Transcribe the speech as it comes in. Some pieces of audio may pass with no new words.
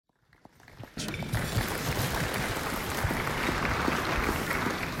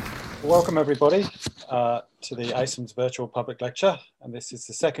Welcome everybody to the ACEMS virtual public lecture, and this is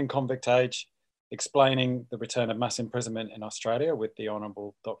the second Convict Age, explaining the return of mass imprisonment in Australia with the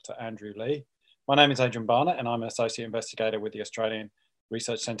Honourable Dr. Andrew Leigh. My name is Adrian Barnett and I'm an Associate Investigator with the Australian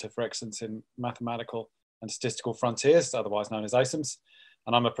Research Centre for Excellence in Mathematical and Statistical Frontiers, otherwise known as ACEMS,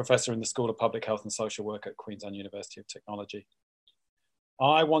 and I'm a Professor in the School of Public Health and Social Work at Queensland University of Technology.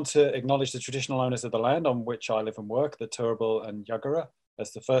 I want to acknowledge the traditional owners of the land on which I live and work, the Turrbal and Yagara,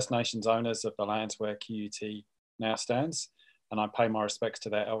 as the First Nations owners of the lands where QUT now stands, and I pay my respects to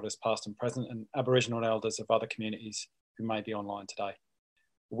their elders past and present and Aboriginal elders of other communities who may be online today.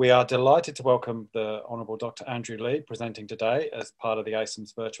 We are delighted to welcome the Honourable Dr. Andrew Leigh presenting today as part of the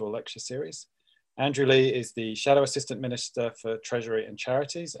ACEMS virtual lecture series. Andrew Leigh is the Shadow Assistant Minister for Treasury and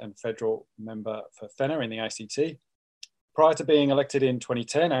Charities and Federal Member for FENA in the ACT. Prior to being elected in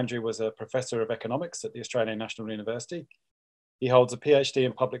 2010, Andrew was a Professor of Economics at the Australian National University. He holds a PhD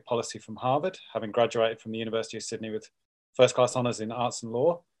in Public Policy from Harvard, having graduated from the University of Sydney with first-class honours in Arts and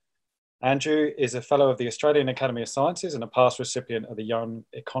Law. Andrew is a Fellow of the Australian Academy of Sciences and a past recipient of the Young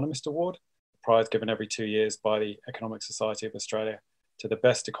Economist Award, a prize given every 2 years by the Economic Society of Australia to the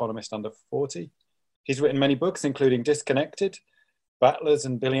best economist under 40. He's written many books, including Disconnected, Battlers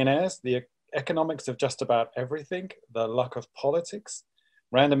and Billionaires, The Economics of Just About Everything, The Luck of Politics,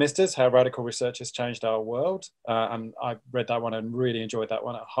 Randomistas, How Radical Research Has Changed Our World. And I read that one and really enjoyed that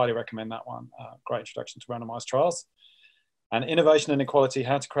one. I highly recommend that one. Great introduction to randomized trials. And Innovation and Equality,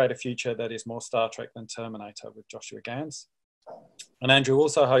 How to Create a Future That is More Star Trek Than Terminator with Joshua Gans. And Andrew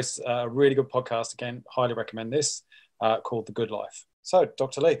also hosts a really good podcast, again, highly recommend this, called The Good Life. So,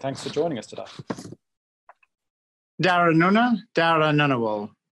 Dr. Leigh, thanks for joining us today. Dara Nuna, Dara Nunawal,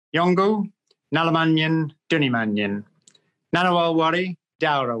 Yongu, Nalamanyan, Dunimanyan, Nanawal Wari,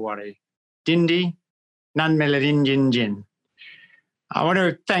 Dara Wari, Dindi, Nanmeladinjin. I want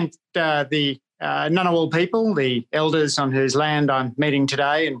to thank the Ngunnawal people, the elders on whose land I'm meeting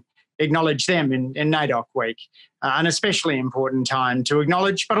today, and acknowledge them in NAIDOC Week, an especially important time to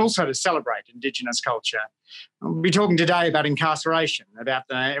acknowledge but also to celebrate Indigenous culture. We'll be talking today about incarceration, about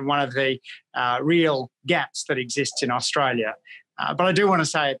one of the real gaps that exists in Australia. But I do want to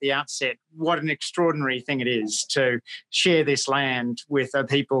say at the outset what an extraordinary thing it is to share this land with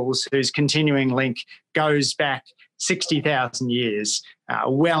peoples whose continuing link goes back 60,000 years,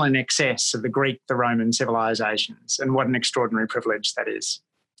 well in excess of the Greek, the Roman civilisations, and what an extraordinary privilege that is.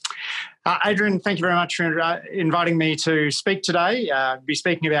 Adrian, thank you very much for inviting me to speak today. I'll be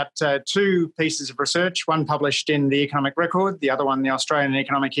speaking about two pieces of research, one published in the Economic Record, the other one, the Australian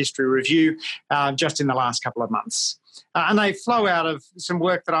Economic History Review, just in the last couple of months. And they flow out of some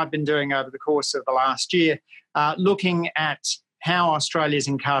work that I've been doing over the course of the last year, looking at how Australia's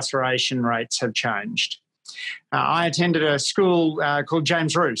incarceration rates have changed. I attended a school called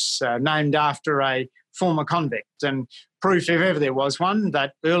James Roos, named after a former convict, and proof, if ever there was one,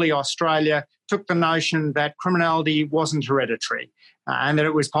 that early Australia took the notion that criminality wasn't hereditary and that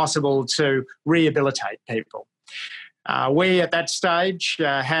it was possible to rehabilitate people. We, at that stage,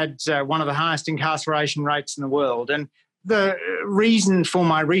 had one of the highest incarceration rates in the world. And the reason for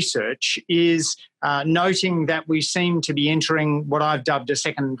my research is noting that we seem to be entering what I've dubbed a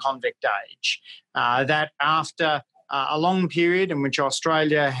second convict age, that after a long period in which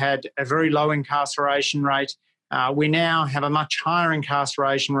Australia had a very low incarceration rate, we now have a much higher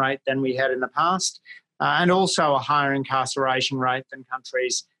incarceration rate than we had in the past, and also a higher incarceration rate than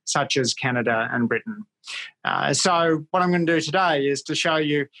countries such as Canada and Britain. So what I'm going to do today is to show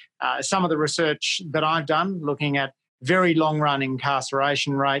you some of the research that I've done looking at very long-run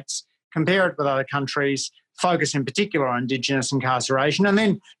incarceration rates, compare it with other countries, focus in particular on Indigenous incarceration, and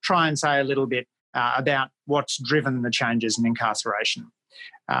then try and say a little bit about what's driven the changes in incarceration.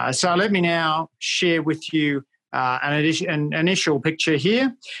 So let me now share with you an initial picture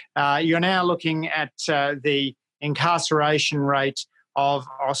here. You're now looking at the incarceration rate of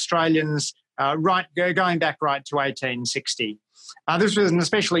Australians going back right to 1860. This was an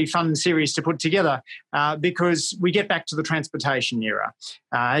especially fun series to put together because we get back to the transportation era.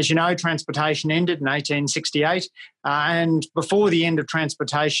 As you know, transportation ended in 1868, and before the end of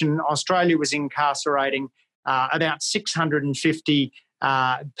transportation, Australia was incarcerating about 650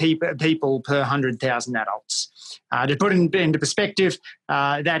 people per 100,000 adults. To put it into perspective,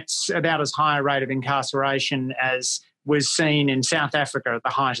 that's about as high a rate of incarceration as was seen in South Africa at the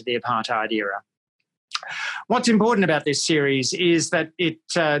height of the apartheid era. What's important about this series is that it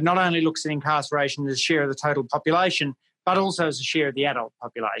not only looks at incarceration as a share of the total population, but also as a share of the adult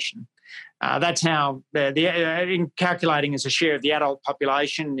population. That's how in calculating as a share of the adult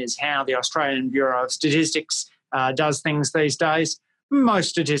population is how the Australian Bureau of Statistics does things these days. most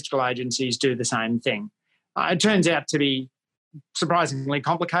statistical agencies do the same thing. It turns out to be surprisingly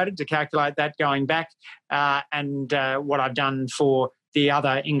complicated to calculate that going back, and what I've done for the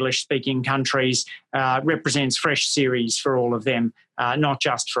other English-speaking countries represents fresh series for all of them, not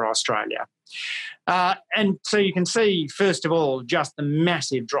just for Australia. And so you can see, first of all, just the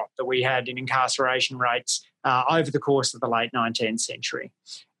massive drop that we had in incarceration rates over the course of the late 19th century.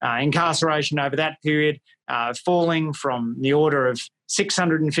 Incarceration over that period falling from the order of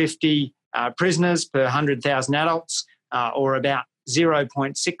 650 prisoners per 100,000 adults, or about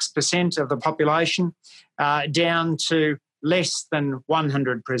 0.6% of the population, down to less than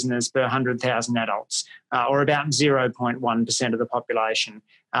 100 prisoners per 100,000 adults, or about 0.1% of the population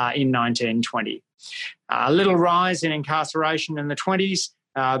in 1920. A little rise in incarceration in the 20s,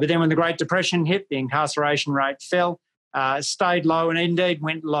 but then when the Great Depression hit, the incarceration rate fell, stayed low, and indeed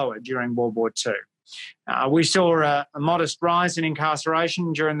went lower during World War II. We saw a modest rise in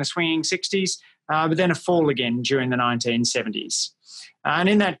incarceration during the swinging 60s, but then a fall again during the 1970s. And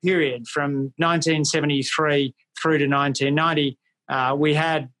in that period, from 1973 through to 1990, we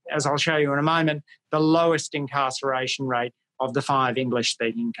had, as I'll show you in a moment, the lowest incarceration rate of the 5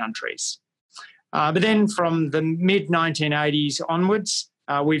 English-speaking countries. But then from the mid-1980s onwards,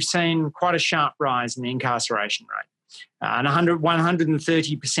 we've seen quite a sharp rise in the incarceration rate. An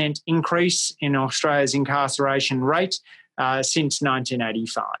 130% increase in Australia's incarceration rate since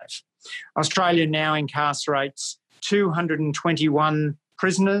 1985. Australia now incarcerates 221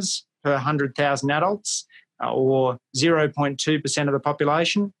 prisoners per 100,000 adults, or 0.2% of the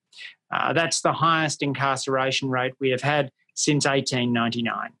population. That's the highest incarceration rate we have had since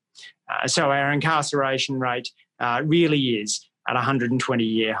 1899. So our incarceration rate really is at a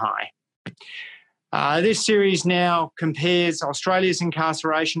 120-year high. This series now compares Australia's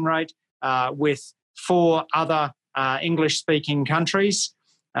incarceration rate with 4 other English-speaking countries,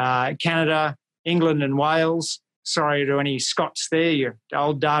 Canada, England and Wales. Sorry to any Scots there, your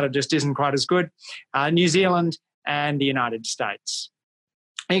old data just isn't quite as good. New Zealand and the United States.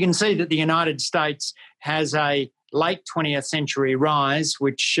 You can see that the United States has a late 20th century rise,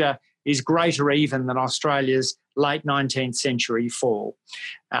 which is greater even than Australia's late 19th century fall.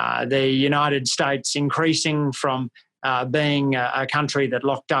 The United States increasing from being a country that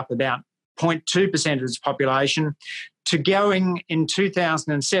locked up about 0.2% of its population to going in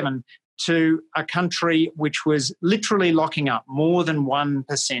 2007 to a country which was literally locking up more than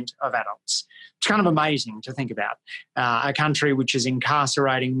 1% of adults. It's kind of amazing to think about, a country which is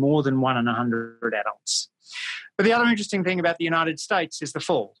incarcerating more than 1 in 100 adults. But the other interesting thing about the United States is the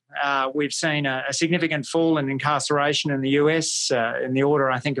fall. We've seen a significant fall in incarceration in the US, in the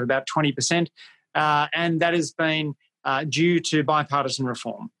order, I think, of about 20%, and that has been due to bipartisan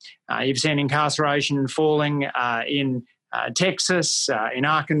reform. You've seen incarceration falling in Texas, in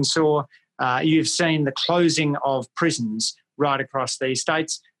Arkansas. You've seen the closing of prisons right across these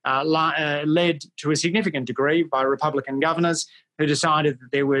states, led to a significant degree by Republican governors who decided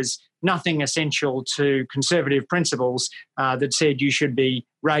that there was nothing essential to conservative principles that said you should be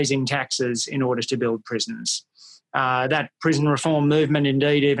raising taxes in order to build prisons. That prison reform movement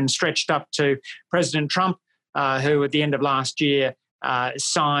indeed even stretched up to President Trump, who at the end of last year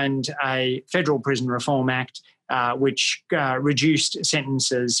signed a federal prison reform act which reduced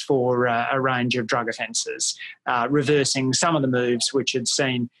sentences for a range of drug offences, reversing some of the moves which had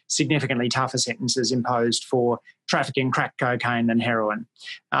seen significantly tougher sentences imposed for trafficking crack cocaine than heroin.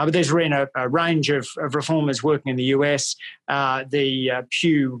 But there's been a range of reformers working in the US. The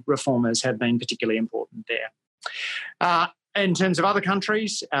Pew reformers have been particularly important there. In terms of other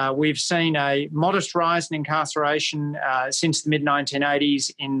countries, we've seen a modest rise in incarceration since the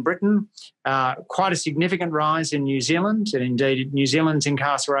mid-1980s in Britain, quite a significant rise in New Zealand, and indeed New Zealand's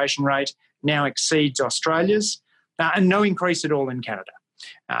incarceration rate now exceeds Australia's, and no increase at all in Canada.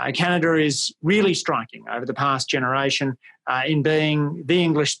 Canada is really striking over the past generation in being the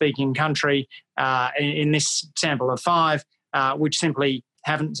English-speaking country in this sample of 5, which simply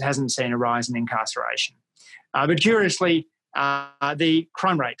hasn't seen a rise in incarceration. But curiously, the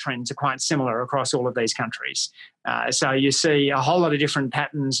crime rate trends are quite similar across all of these countries. So you see a whole lot of different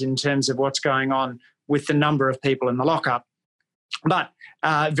patterns in terms of what's going on with the number of people in the lockup, but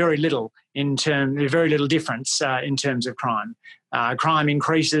very little difference in terms of crime. Crime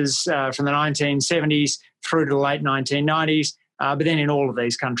increases from the 1970s through to the late 1990s, but then in all of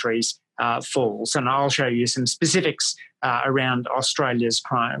these countries falls. And I'll show you some specifics around Australia's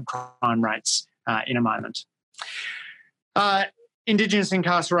crime rates in a moment. Indigenous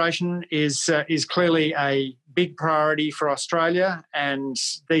incarceration is clearly a big priority for Australia, and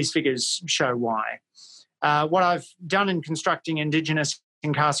these figures show why. what I've done in constructing Indigenous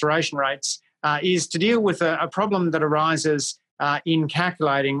incarceration rates is to deal with a problem that arises in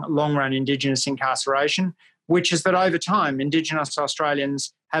calculating long-run Indigenous incarceration, which is that over time, Indigenous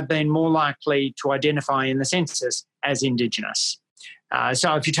Australians have been more likely to identify in the census as Indigenous.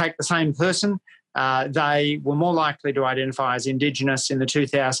 So if you take the same person, they were more likely to identify as Indigenous in the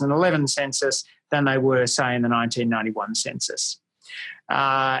 2011 census than they were, say, in the 1991 census.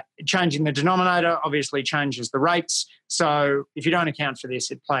 Changing the denominator obviously changes the rates. So if you don't account for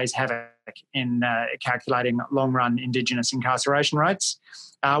this, it plays havoc in calculating long-run Indigenous incarceration rates.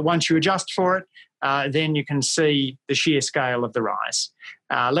 Once you adjust for it, then you can see the sheer scale of the rise.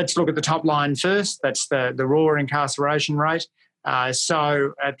 Let's look at the top line first. That's the raw incarceration rate.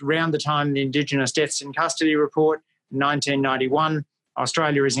 So at around the time the Indigenous Deaths in Custody report, 1991,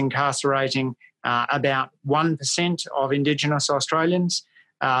 Australia is incarcerating about 1% of Indigenous Australians.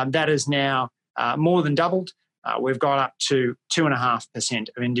 That is now more than doubled. We've got up to 2.5%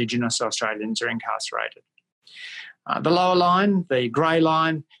 of Indigenous Australians are incarcerated. The lower line, the grey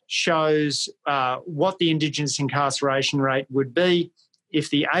line, shows what the Indigenous incarceration rate would be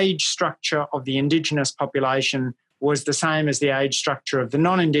if the age structure of the Indigenous population was the same as the age structure of the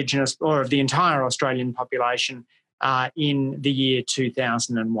non-Indigenous or of the entire Australian population in the year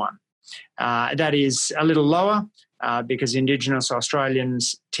 2001. That is a little lower because Indigenous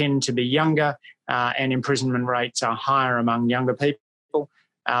Australians tend to be younger and imprisonment rates are higher among younger people,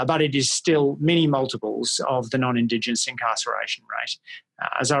 but it is still many multiples of the non-Indigenous incarceration rate.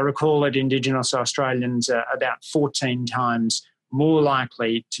 As I recall it, Indigenous Australians are about 14 times more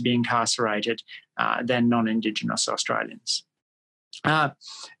likely to be incarcerated than non-Indigenous Australians. Now,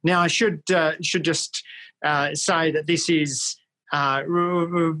 I should just say that this is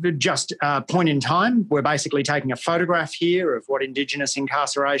just a point in time. We're basically taking a photograph here of what Indigenous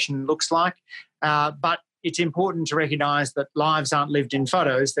incarceration looks like, but it's important to recognise that lives aren't lived in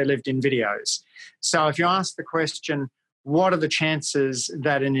photos, they're lived in videos. So if you ask the question, what are the chances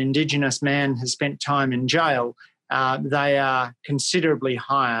that an Indigenous man has spent time in jail, they are considerably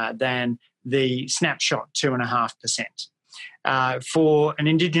higher than the snapshot 2.5%. For an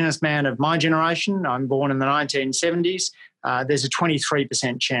Indigenous man of my generation, I'm born in the 1970s, there's a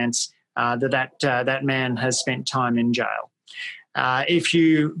 23% chance that man has spent time in jail. If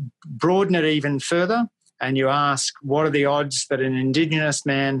you broaden it even further and you ask what are the odds that an Indigenous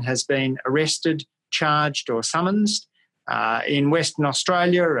man has been arrested, charged or summonsed, in Western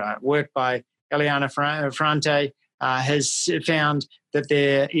Australia, work by Eliana Ferrante has found that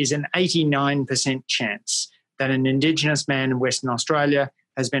there is an 89% chance that an Indigenous man in Western Australia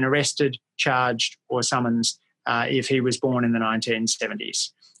has been arrested, charged or summoned if he was born in the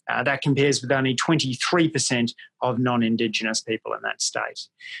 1970s. That compares with only 23% of non-Indigenous people in that state.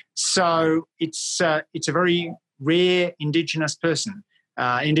 So it's a very rare Indigenous person,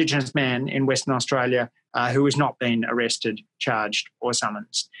 Indigenous man in Western Australia who has not been arrested, charged or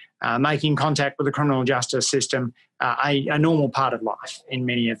summoned, making contact with the criminal justice system a normal part of life in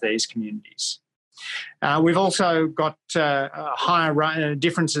many of these communities. We've also got higher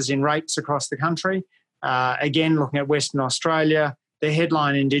differences in rates across the country. Again, looking at Western Australia, the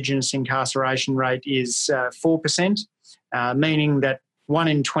headline Indigenous incarceration rate is 4%, meaning that 1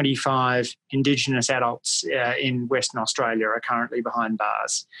 in 25 Indigenous adults in Western Australia are currently behind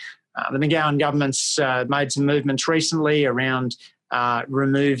bars. The McGowan government's made some movements recently around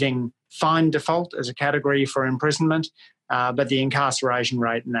removing fine default as a category for imprisonment, but the incarceration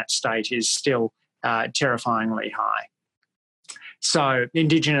rate in that state is still terrifyingly high. So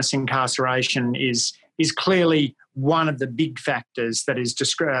Indigenous incarceration is clearly one of the big factors that is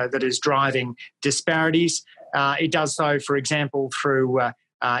driving disparities. It does so, for example, through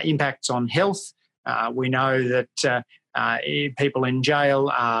impacts on health. We know that people in jail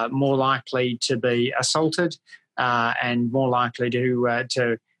are more likely to be assaulted and more likely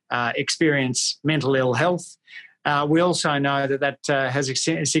to experience mental ill health. We also know that has a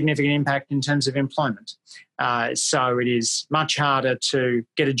significant impact in terms of employment. So it is much harder to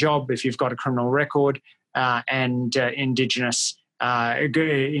get a job if you've got a criminal record, and Indigenous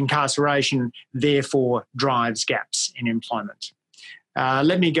incarceration therefore drives gaps in employment.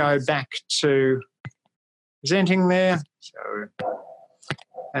 Let me go back to presenting there. So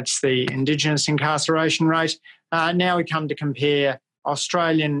that's the Indigenous incarceration rate. Now we come to compare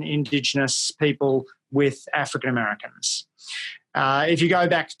Australian Indigenous people with African Americans. If you go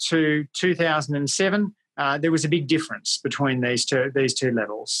back to 2007, there was a big difference between these two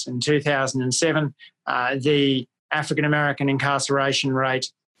levels. In 2007, the African American incarceration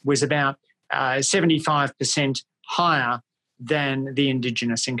rate was about 75% higher than the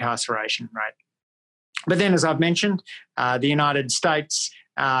Indigenous incarceration rate. But then, as I've mentioned, the United States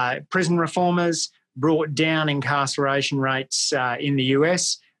prison reformers brought down incarceration rates in the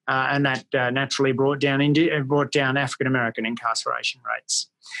US, and that naturally brought down African-American incarceration rates.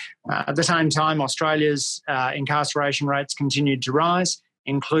 At the same time, Australia's incarceration rates continued to rise,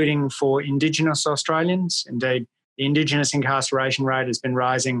 including for Indigenous Australians. Indeed, the Indigenous incarceration rate has been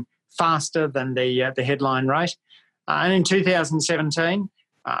rising faster than the headline rate. And in 2017,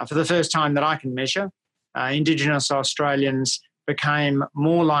 for the first time that I can measure, Indigenous Australians became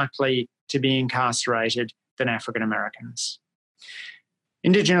more likely to be incarcerated than African Americans.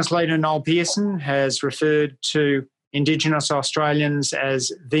 Indigenous leader Noel Pearson has referred to Indigenous Australians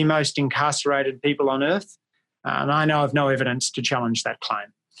as the most incarcerated people on earth, and I know of no evidence to challenge that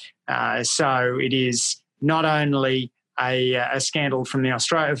claim. So it is not only a scandal from an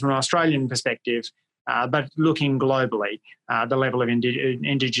Australian perspective, but looking globally, the level of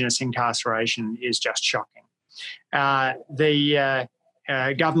Indigenous incarceration is just shocking. The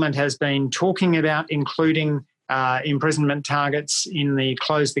government has been talking about including imprisonment targets in the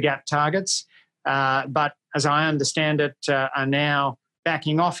Close the Gap targets, but as I understand it, are now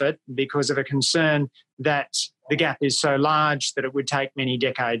backing off it because of a concern that the gap is so large that it would take many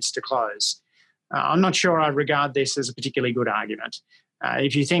decades to close. I'm not sure I regard this as a particularly good argument.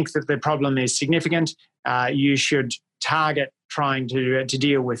 If you think that the problem is significant, you should target trying to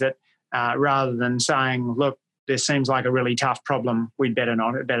deal with it rather than saying, look, this seems like a really tough problem, we'd better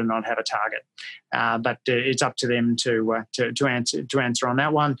not have a target. But it's up to them to answer on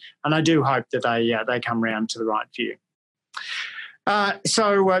that one, and I do hope that they come round to the right view.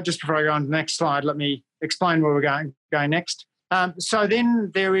 So just before I go on to the next slide, let me explain where we're going next. So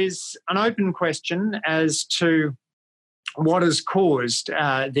then there is an open question as to what has caused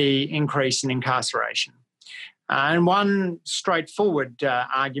the increase in incarceration. And one straightforward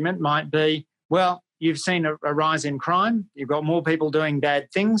argument might be, well, you've seen a rise in crime, you've got more people doing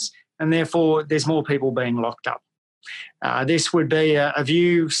bad things, and therefore there's more people being locked up. This would be a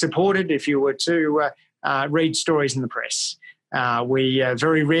view supported if you were to read stories in the press. We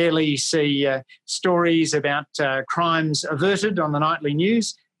very rarely see stories about crimes averted on the nightly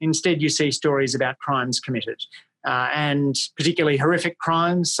news. Instead, you see stories about crimes committed, and particularly horrific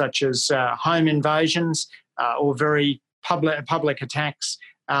crimes such as home invasions or very public attacks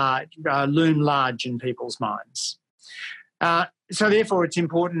loom large in people's minds. So therefore, it's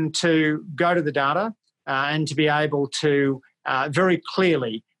important to go to the data and to be able to very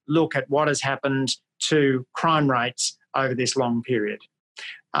clearly look at what has happened to crime rates over this long period.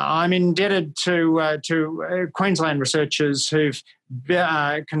 I'm indebted to Queensland researchers who've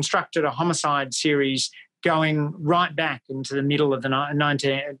constructed a homicide series going right back into the middle of the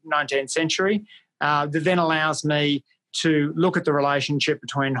 19th century that then allows me to look at the relationship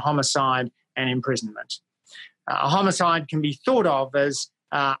between homicide and imprisonment. A homicide can be thought of as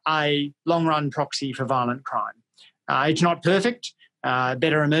a long-run proxy for violent crime. It's not perfect.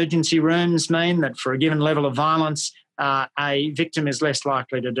 Better emergency rooms mean that for a given level of violence, a victim is less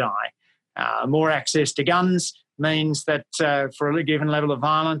likely to die. More access to guns means that for a given level of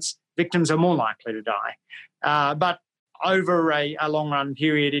violence, victims are more likely to die. But over a long-run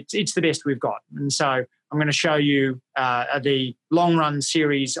period, it's the best we've got. And so I'm going to show you the long-run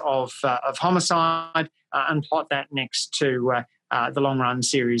series of homicide and plot that next to the long-run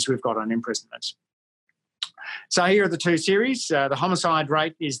series we've got on imprisonment. So here are the two series. The homicide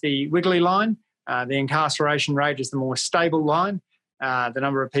rate is the wiggly line. The incarceration rate is the more stable line. The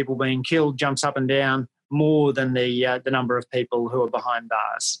number of people being killed jumps up and down more than the number of people who are behind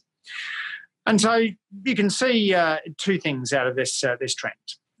bars. And so you can see two things out of this trend.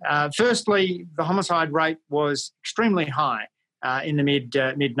 Firstly, the homicide rate was extremely high in the mid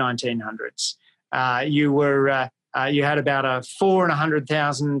 1900s. You had about a 4 in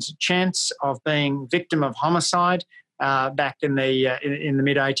 100,000 chance of being victim of homicide back in the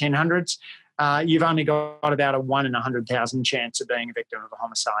mid 1800s. You've only got about a 1 in 100,000 chance of being a victim of a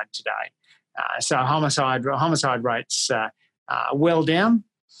homicide today. So homicide rates are well down.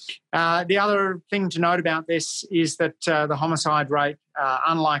 The other thing to note about this is that the homicide rate,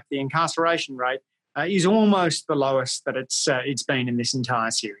 unlike the incarceration rate, is almost the lowest that it's been in this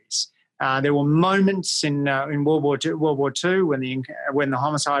entire series. There were moments in World War II when the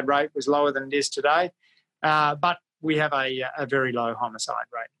homicide rate was lower than it is today, but we have a very low homicide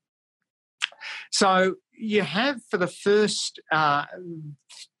rate. So you have, for the first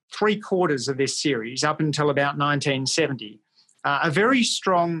 3/4 of this series, up until about 1970, a very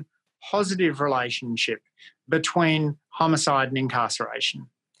strong positive relationship between homicide and incarceration.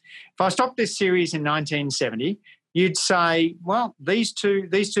 If I stopped this series in 1970, you'd say, well, these two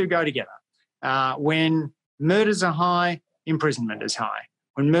go together. When murders are high, imprisonment is high.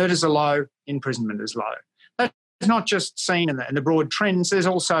 When murders are low, imprisonment is low. That's not just seen in the broad trends. There's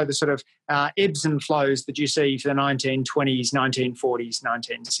also the sort of ebbs and flows that you see for the 1920s, 1940s,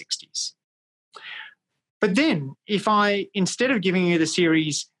 1960s. But then, if I, instead of giving you the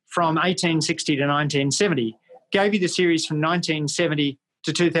series from 1860 to 1970, gave you the series from 1970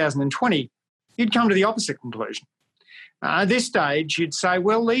 to 2020, you'd come to the opposite conclusion. At this stage, you'd say,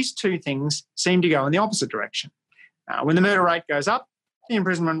 well, these two things seem to go in the opposite direction. When the murder rate goes up, the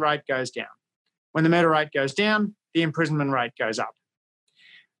imprisonment rate goes down. When the murder rate goes down, the imprisonment rate goes up.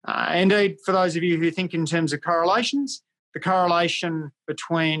 Indeed, for those of you who think in terms of correlations, the correlation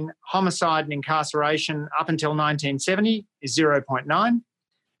between homicide and incarceration up until 1970 is 0.9.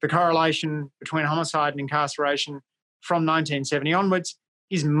 The correlation between homicide and incarceration from 1970 onwards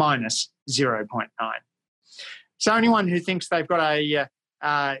is minus 0.9. So anyone who thinks they've got a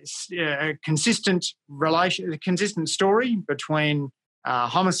consistent story between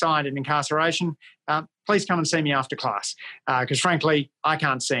homicide and incarceration, please come and see me after class, because frankly, I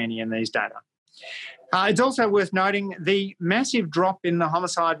can't see any in these data. It's also worth noting the massive drop in the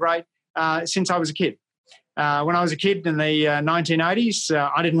homicide rate since I was a kid. When I was a kid in the 1980s,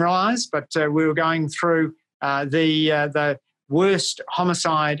 I didn't realise, but we were going through the worst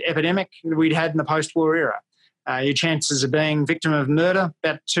homicide epidemic that we'd had in the post-war era. Your chances of being victim of murder,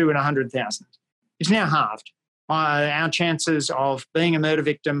 about 2 in 100,000. It's now halved. Our chances of being a murder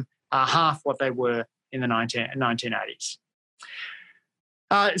victim are half what they were in the 1980s.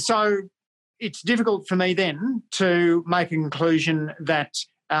 So it's difficult for me then to make a conclusion that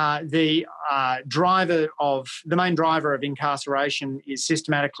the main driver of incarceration is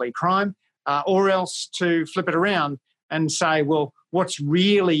systematically crime, or else to flip it around and say, well, what's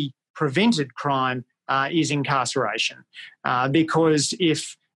really prevented crime is incarceration. Because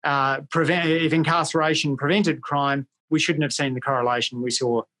if incarceration prevented crime, we shouldn't have seen the correlation we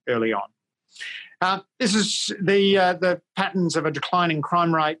saw early on. This is the patterns of a declining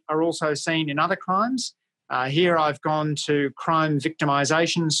crime rate are also seen in other crimes. Here I've gone to crime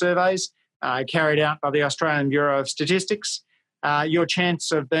victimisation surveys carried out by the Australian Bureau of Statistics. Your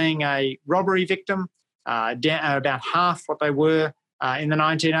chance of being a robbery victim, about half what they were in the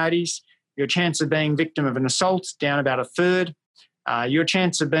 1980s. Your chance of being victim of an assault, down about a third. Your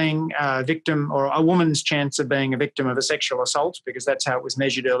chance of being a victim, or a woman's chance of being a victim of a sexual assault, because that's how it was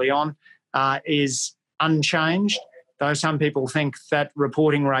measured early on, is unchanged, though some people think that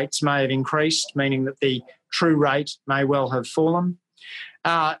reporting rates may have increased, meaning that the true rate may well have fallen.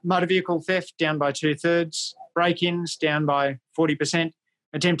 Motor vehicle theft down by 2/3, break-ins down by 40%,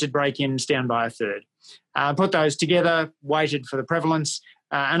 attempted break-ins down by a third. Put those together, weighted for the prevalence,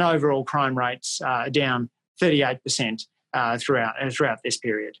 and overall crime rates down 38% throughout this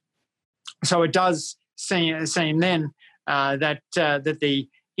period. So it does seem then that the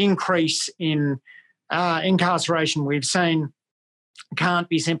increase in incarceration we've seen can't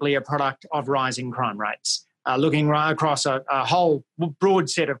be simply a product of rising crime rates. Looking right across a whole broad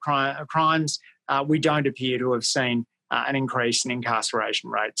set of crimes, we don't appear to have seen an increase in incarceration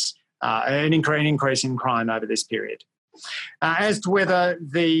rates, an increase in crime over this period. As to whether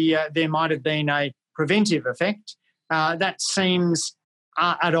there might have been a preventive effect, that seems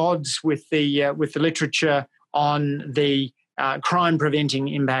at odds with the literature on the crime-preventing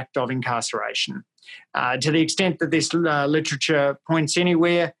impact of incarceration. To the extent that this literature points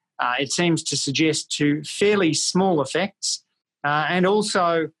anywhere, it seems to suggest to fairly small effects and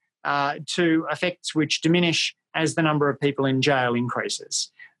also to effects which diminish as the number of people in jail increases.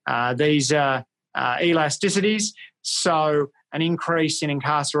 These are elasticities, so an increase in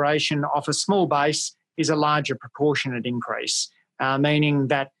incarceration off a small base is a larger proportionate increase, meaning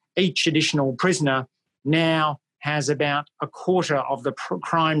that each additional prisoner now has about a quarter of the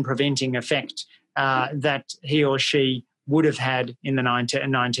crime-preventing effect that he or she would have had in the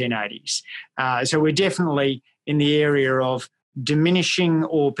 1980s. So we're definitely in the area of diminishing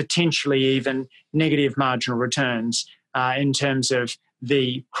or potentially even negative marginal returns in terms of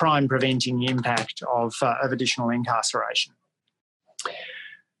the crime-preventing impact of additional incarceration.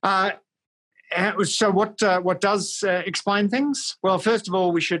 So what does explain things? Well, first of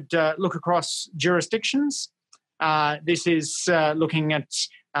all, we should look across jurisdictions. This is looking at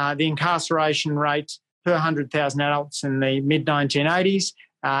the incarceration rate per 100,000 adults in the mid-1980s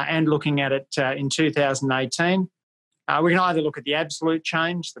and looking at it in 2018. We can either look at the absolute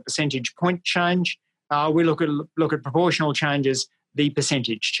change, the percentage point change. We look at proportional changes, the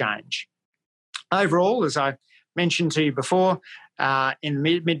percentage change. Overall, as I mentioned to you before, in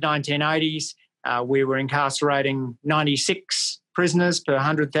the mid-1980s, we were incarcerating 96 prisoners per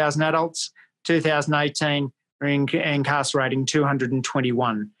 100,000 adults. 2018, we're incarcerating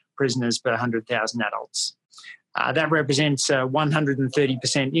 221 prisoners per 100,000 adults. That represents a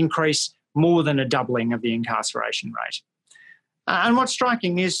 130% increase, more than a doubling of the incarceration rate. And what's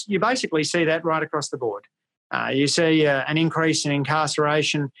striking is you basically see that right across the board. You see an increase in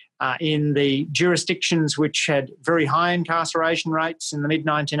incarceration in the jurisdictions which had very high incarceration rates in the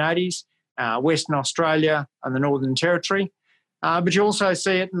mid-1980s, Western Australia and the Northern Territory. But you also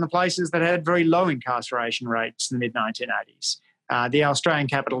see it in the places that had very low incarceration rates in the mid-1980s, the Australian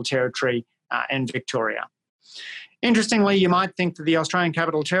Capital Territory and Victoria. Interestingly, you might think that the Australian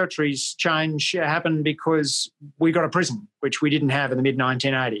Capital Territory's change happened because we got a prison, which we didn't have in the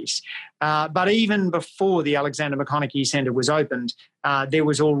mid-1980s. But even before the Alexander McConaughey Centre was opened, there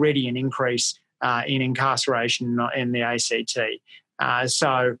was already an increase in incarceration in the ACT.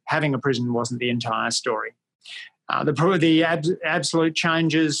 So having a prison wasn't the entire story. The absolute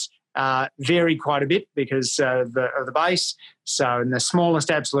changes vary quite a bit because of the base. So in the smallest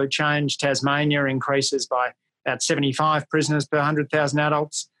absolute change, Tasmania increases by about 75 prisoners per 100,000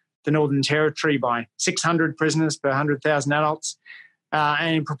 adults, the Northern Territory by 600 prisoners per 100,000 adults,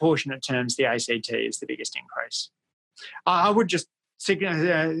 and in proportionate terms, the ACT is the biggest increase. I would just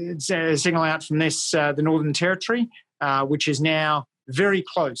single out from this the Northern Territory, which is now very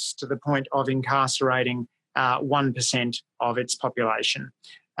close to the point of incarcerating 1% of its population.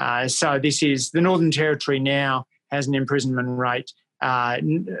 So this is the Northern Territory now has an imprisonment rate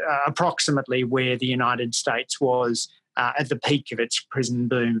approximately where the United States was at the peak of its prison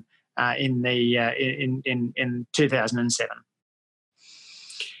boom in 2007.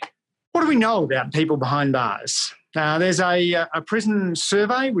 What do we know about people behind bars? There's a prison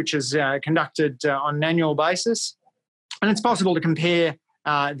survey which is conducted on an annual basis, and it's possible to compare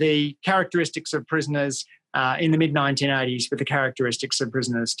the characteristics of prisoners in the mid-1980s with the characteristics of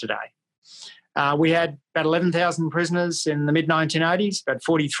prisoners today. We had about 11,000 prisoners in the mid-1980s, about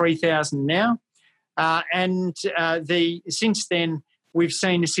 43,000 now. And since then, we've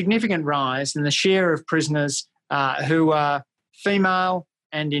seen a significant rise in the share of prisoners who are female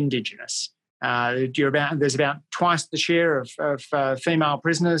and Indigenous. There's about twice the share of female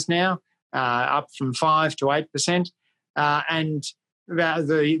prisoners now, up from 5 to 8%. And about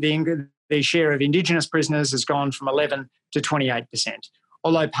the share of Indigenous prisoners has gone from 11 to 28%.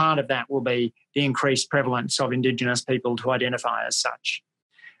 Although part of that will be the increased prevalence of Indigenous people to identify as such.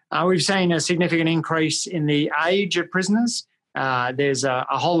 We've seen a significant increase in the age of prisoners. There's a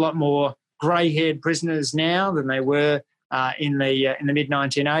whole lot more grey-haired prisoners now than there were in the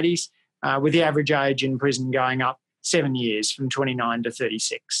mid-1980s, with the average age in prison going up 7 years from 29 to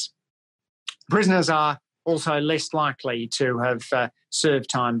 36. Prisoners are also less likely to have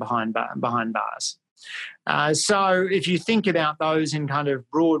served time behind bars. So if you think about those in kind of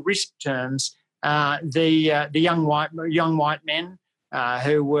broad risk terms, the young white men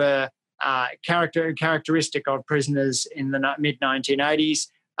who were characteristic of prisoners in the mid-1980s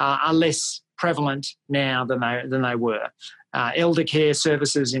are less prevalent now than they were. Elder care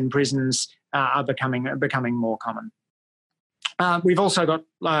services in prisons are becoming more common. We've also got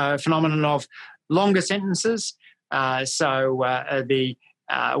a phenomenon of longer sentences. What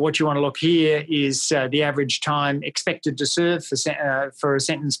you want to look here is the average time expected to serve for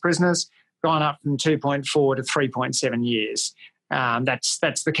sentenced prisoners, gone up from 2.4 to 3.7 years.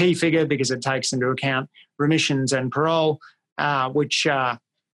 That's the key figure because it takes into account remissions and parole, which are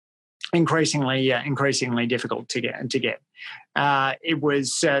increasingly difficult to get. There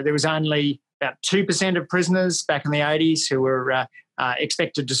was only about 2% of prisoners back in the 80s who were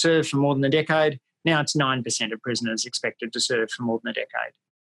expected to serve for more than a decade. Now it's 9% of prisoners expected to serve for more than a decade.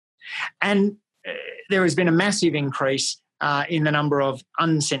 And there has been a massive increase in the number of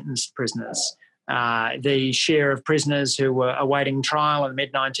unsentenced prisoners. The share of prisoners who were awaiting trial in the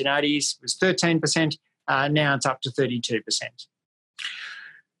mid-1980s was 13%. Now it's up to 32%.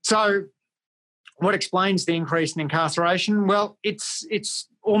 So what explains the increase in incarceration? Well, it's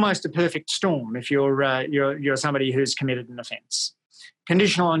almost a perfect storm if you're somebody who's committed an offence.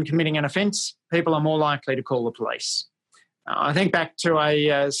 Conditional on committing an offence, people are more likely to call the police. I think back to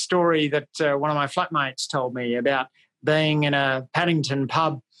a story that one of my flatmates told me about being in a Paddington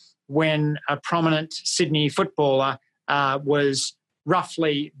pub when a prominent Sydney footballer was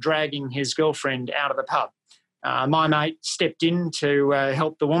roughly dragging his girlfriend out of the pub. My mate stepped in to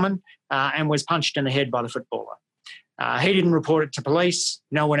help the woman and was punched in the head by the footballer. He didn't report it to police,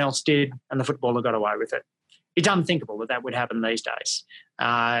 no one else did, and the footballer got away with it. It's unthinkable that would happen these days.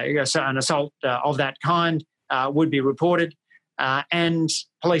 So an assault of that kind would be reported and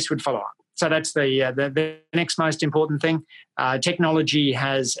police would follow up. So that's the next most important thing. Technology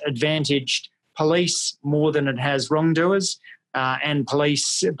has advantaged police more than it has wrongdoers, and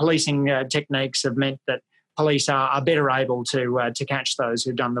policing techniques have meant that police are better able to catch those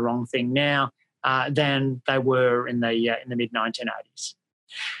who've done the wrong thing now than they were in the mid-1980s.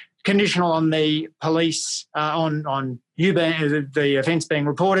 Conditional on the police on you being the offence being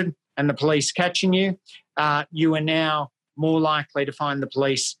reported and the police catching you, you are now more likely to find the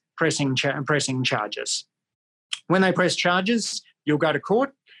police pressing charges. When they press charges, you'll go to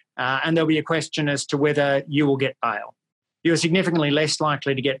court, and there'll be a question as to whether you will get bail. You're significantly less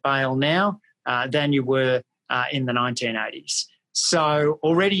likely to get bail now than you were in the 1980s. So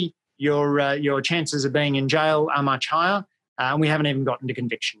already your chances of being in jail are much higher, and we haven't even gotten to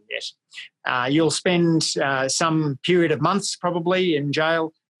conviction yet. You'll spend some period of months probably in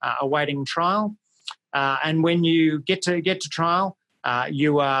jail awaiting trial, and when you get to trial,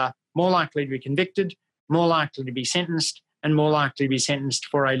 you are more likely to be convicted, more likely to be sentenced, and more likely to be sentenced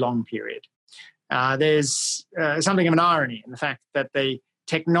for a long period. There's something of an irony in the fact that the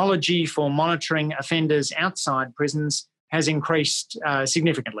technology for monitoring offenders outside prisons has increased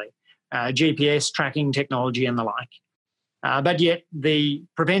significantly, GPS tracking technology and the like. But yet the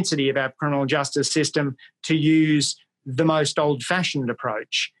propensity of our criminal justice system to use the most old-fashioned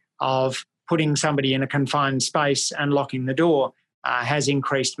approach of putting somebody in a confined space and locking the door has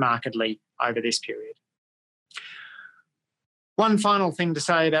increased markedly over this period. One final thing to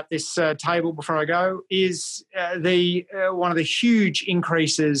say about this table before I go is one of the huge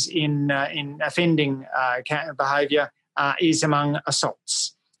increases in offending behaviour is among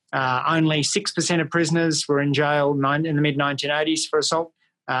assaults. Only 6% of prisoners were in jail in the mid-1980s for assault.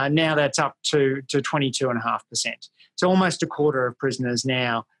 Now that's up to 22.5%. So almost a quarter of prisoners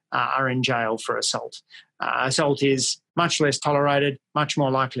now are in jail for assault. Assault is much less tolerated, much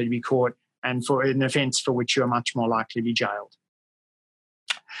more likely to be caught, and for an offence for which you are much more likely to be jailed.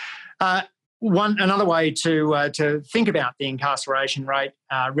 Another way to think about the incarceration rate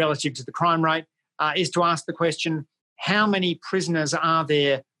relative to the crime rate is to ask the question, how many prisoners are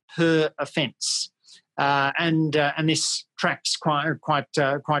there per offence? And this tracks quite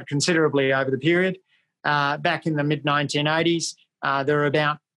considerably over the period. Back in the mid-1980s, there were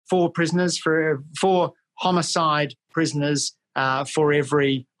about four homicide prisoners for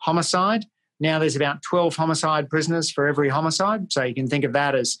every homicide. Now there's about 12 homicide prisoners for every homicide. So you can think of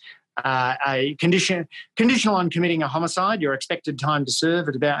that as a conditional on committing a homicide. Your expected time to serve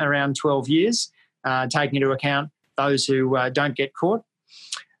at around 12 years, taking into account those who don't get caught.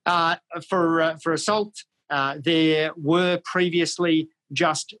 For assault, there were previously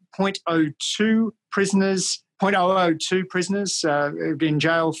just 0.02 prisoners in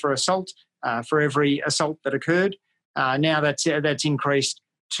jail for assault for every assault that occurred. Now that's increased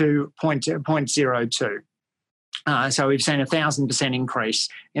to 0.02. So we've seen a 1,000% increase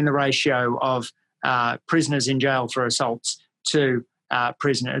in the ratio of prisoners in jail for assaults to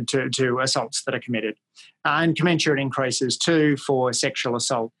assaults that are committed, and commensurate increases too for sexual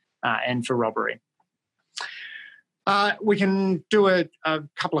assault and for robbery. We can do a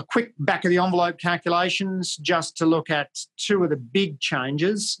couple of quick back-of-the-envelope calculations just to look at two of the big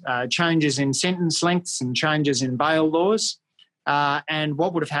changes, changes in sentence lengths and changes in bail laws, and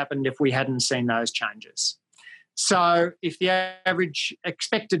what would have happened if we hadn't seen those changes. So if the average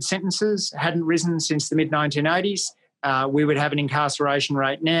expected sentences hadn't risen since the mid-1980s, we would have an incarceration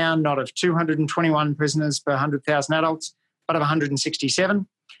rate now not of 221 prisoners per 100,000 adults, but of 167,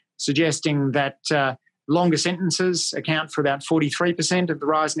 suggesting that longer sentences account for about 43% of the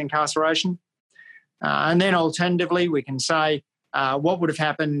rise in incarceration. And then alternatively, we can say what would have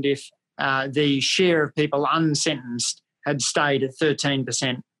happened if the share of people unsentenced had stayed at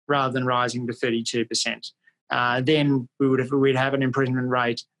 13% rather than rising to 32%. Then we'd have an imprisonment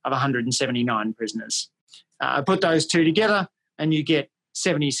rate of 179 prisoners. Put those two together and you get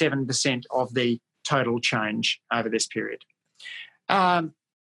 77% of the total change over this period.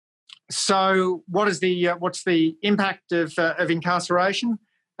 So what's the impact of incarceration?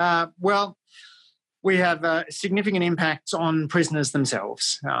 Well, we have significant impacts on prisoners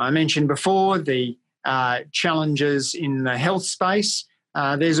themselves. I mentioned before the challenges in the health space.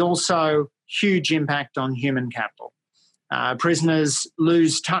 There's also huge impact on human capital. Prisoners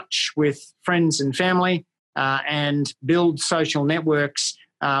lose touch with friends and family and build social networks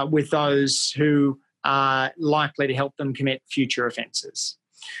with those who are likely to help them commit future offences.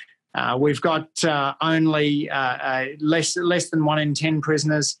 We've got only less than 1 in 10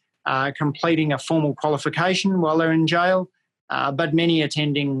 prisoners completing a formal qualification while they're in jail, but many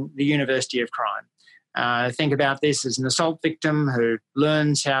attending the University of Crime. Think about this as an assault victim who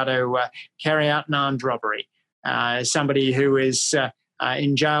learns how to carry out an armed robbery. Somebody who is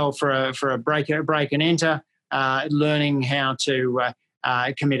in jail for a break and enter, learning how to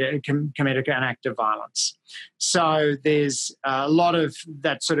commit an act of violence. So there's a lot of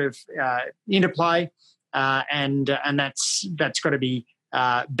that sort of interplay, and that's got to be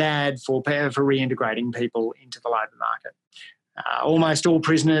bad for reintegrating people into the labour market. Almost all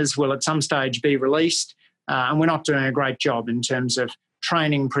prisoners will at some stage be released, and we're not doing a great job in terms of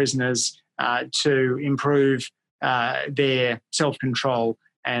training prisoners to improve their self-control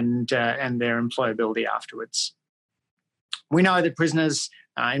and their employability afterwards. We know that prisoners,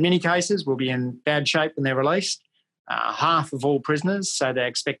 in many cases, will be in bad shape when they're released. Half of all prisoners say they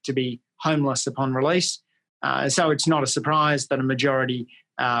expect to be homeless upon release. So it's not a surprise that a majority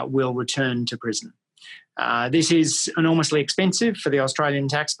will return to prison. This is enormously expensive for the Australian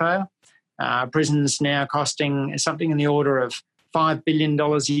taxpayer. Prisons now costing something in the order of $5 billion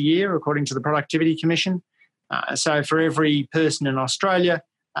a year, according to the Productivity Commission. So for every person in Australia,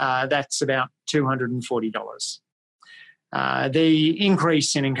 that's about $240. The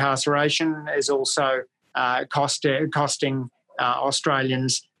increase in incarceration is also costing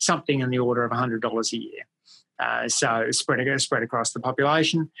Australians something in the order of $100 a year. So spread across the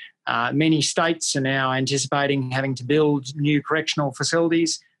population. Many states are now anticipating having to build new correctional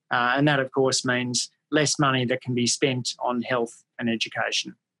facilities, and that, of course, means less money that can be spent on health and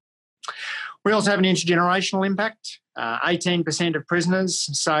education. We also have an intergenerational impact. 18% of prisoners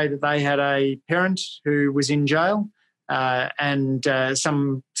say that they had a parent who was in jail, and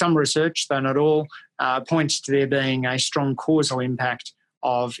some research, though not all, points to there being a strong causal impact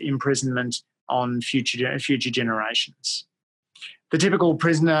of imprisonment on future generations. The typical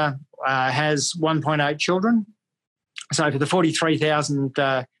prisoner has 1.8 children. So for the 43,000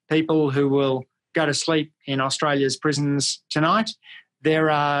 people who will go to sleep in Australia's prisons tonight, there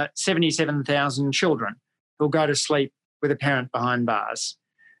are 77,000 children who'll go to sleep with a parent behind bars.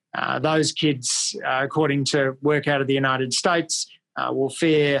 Those kids, according to work out of the United States, will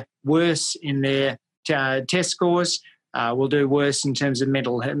fare worse in their test scores, will do worse in terms of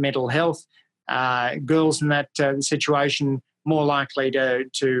mental health. Girls in that situation more likely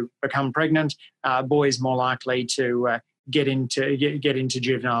to become pregnant. Boys more likely to get into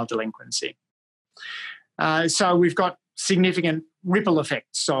juvenile delinquency. So we've got significant ripple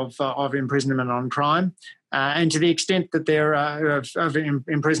effects of imprisonment on crime, and to the extent that there are of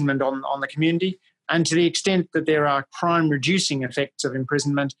imprisonment on the community, and to the extent that there are crime-reducing effects of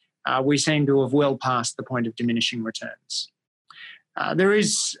imprisonment, we seem to have well passed the point of diminishing returns. There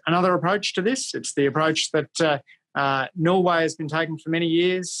is another approach to this. It's the approach that Norway has been taking for many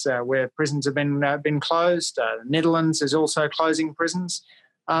years, where prisons have been closed. The Netherlands is also closing prisons.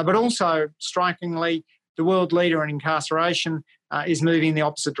 But also, strikingly, the world leader in incarceration is moving the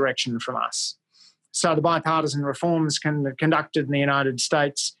opposite direction from us. So the bipartisan reforms conducted in the United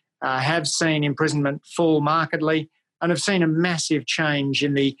States have seen imprisonment fall markedly and have seen a massive change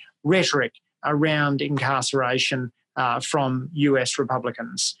in the rhetoric around incarceration from US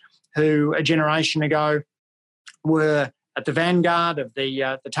Republicans, who a generation ago were at the vanguard of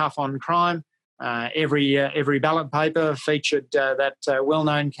the tough on crime. Every ballot paper featured that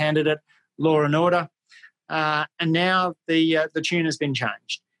well-known candidate, Law and Order, and now the tune has been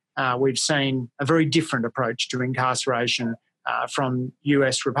changed. We've seen a very different approach to incarceration from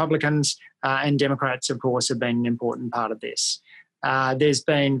US Republicans, and Democrats, of course, have been an important part of this. There's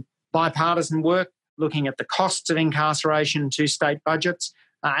been bipartisan work looking at the costs of incarceration to state budgets,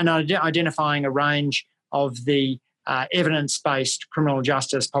 and identifying a range of the evidence-based criminal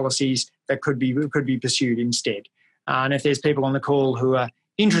justice policies that could be pursued instead. And if there's people on the call who are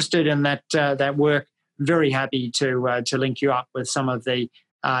interested in that work, very happy to link you up with some of the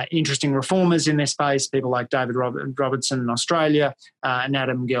interesting reformers in this space, people like David Robertson in Australia and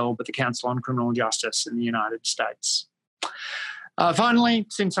Adam Gelb at the Council on Criminal Justice in the United States. Finally,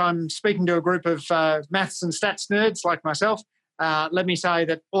 since I'm speaking to a group of maths and stats nerds like myself, let me say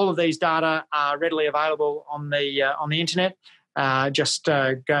that all of these data are readily available on the internet. Just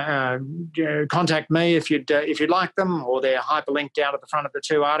contact me if you'd like them, or they're hyperlinked down at the front of the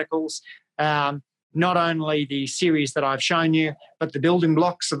two articles. Not only the series that I've shown you, but the building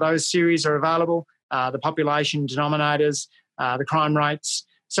blocks of those series are available, the population denominators, the crime rates.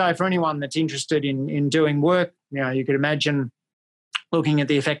 So for anyone that's interested in doing work, you could imagine looking at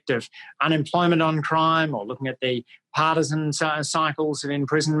the effect of unemployment on crime, or looking at the partisan cycles of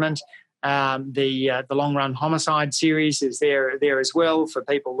imprisonment. The long-run homicide series is there as well for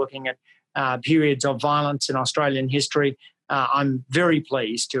people looking at periods of violence in Australian history. I'm very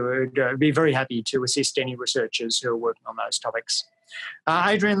pleased to be very happy to assist any researchers who are working on those topics.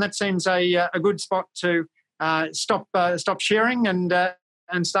 Adrian, that seems a good spot to stop sharing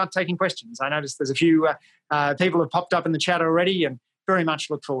and start taking questions. I noticed there's a few people have popped up in the chat already, and very much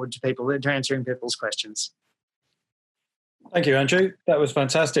look forward to answering people's questions. Thank you, Andrew. That was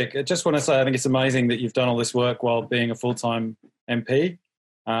fantastic. I just want to say I think it's amazing that you've done all this work while being a full-time MP,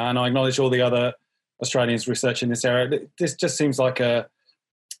 and I acknowledge all the other Australians researching this area. This just seems like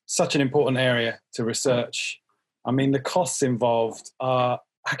such an important area to research. I mean, the costs involved are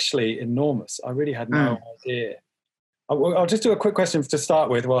actually enormous. I really had no idea. I'll just do a quick question to start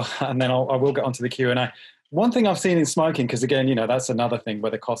with, and then I will get onto the Q&A. One thing I've seen in smoking, because again, that's another thing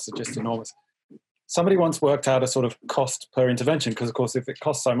where the costs are just enormous. Somebody once worked out a sort of cost per intervention, because of course, if it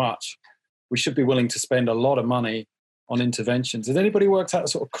costs so much, we should be willing to spend a lot of money on interventions. Has anybody worked out a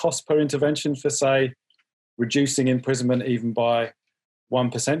sort of cost per intervention for, say, reducing imprisonment even by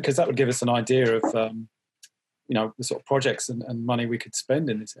 1%? Because that would give us an idea of, the sort of projects and money we could spend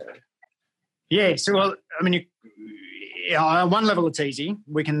in this area. Yeah, so, well, I mean, on one level, it's easy.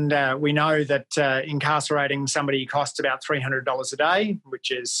 We know that incarcerating somebody costs about $300 a day, which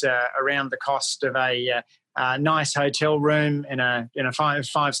is around the cost of a nice hotel room in a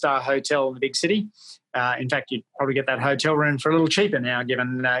five-star hotel in the big city. In fact, you'd probably get that hotel room for a little cheaper now,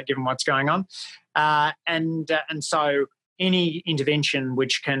 given what's going on. And so, any intervention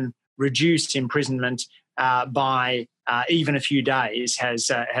which can reduce imprisonment by even a few days has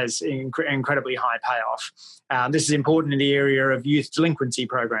incredibly high payoff. This is important in the area of youth delinquency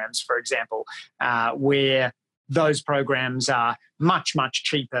programs, for example, where those programs are much, much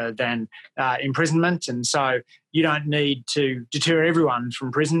cheaper than imprisonment. And so you don't need to deter everyone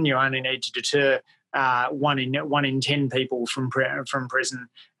from prison. You only need to deter one in 10 people from prison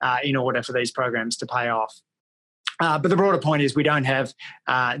in order for these programs to pay off. But the broader point is we don't have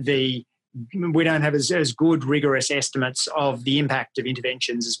as good rigorous estimates of the impact of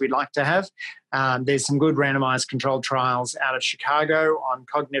interventions as we'd like to have. There's some good randomised controlled trials out of Chicago on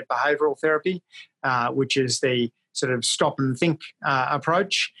cognitive behavioural therapy, which is the sort of stop and think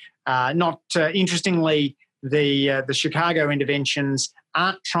approach. Interestingly, the Chicago interventions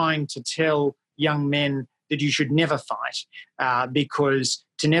aren't trying to tell young men that you should never fight, because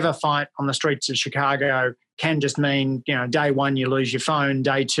to never fight on the streets of Chicago can just mean, day one you lose your phone,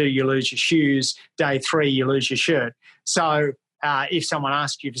 day two you lose your shoes, day three you lose your shirt. So if someone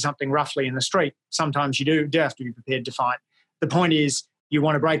asks you for something roughly in the street, sometimes you do have to be prepared to fight. The point is you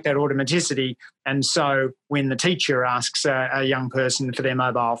want to break that automaticity, and so when the teacher asks a young person for their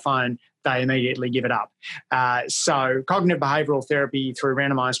mobile phone, they immediately give it up. So cognitive behavioural therapy through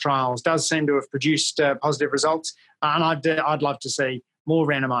randomised trials does seem to have produced positive results, and I'd love to see more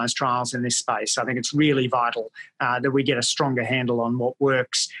randomised trials in this space. I think it's really vital that we get a stronger handle on what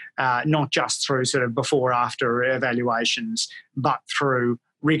works, not just through sort of before-after evaluations, but through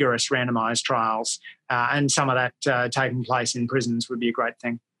rigorous randomised trials. And some of that taking place in prisons would be a great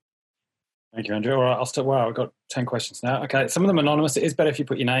thing. Thank you, Andrew. All right, I'll start. Wow, I've got 10 questions now. Okay, some of them anonymous. It is better if you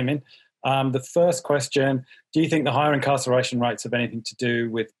put your name in. The first question, do you think the higher incarceration rates have anything to do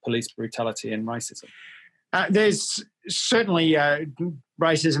with police brutality and racism? There's certainly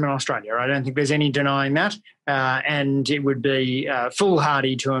racism in Australia. I don't think there's any denying that. And it would be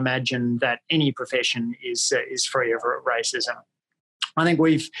foolhardy to imagine that any profession is free of racism. I think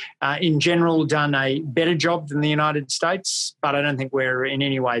we've, in general, done a better job than the United States, but I don't think we're in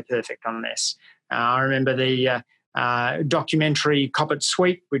any way perfect on this. I remember the documentary Cop It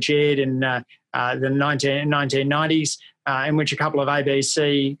Sweet, which aired in the 1990s, in which a couple of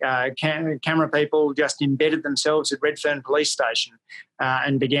ABC camera people just embedded themselves at Redfern Police Station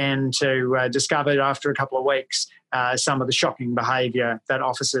and began to discover after a couple of weeks some of the shocking behaviour that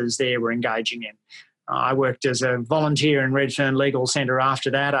officers there were engaging in. I worked as a volunteer in Redfern Legal Centre after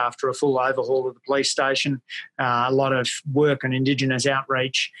that, after a full overhaul of the police station, a lot of work on Indigenous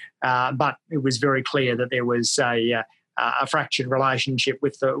outreach, but it was very clear that there was a fractured relationship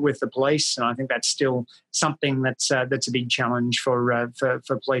with the police, and I think that's still something that's a big challenge for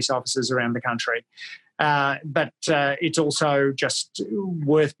police officers around the country. But it's also just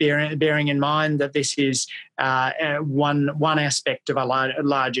worth bearing in mind that this is one aspect of a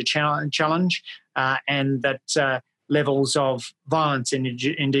larger challenge, and that levels of violence in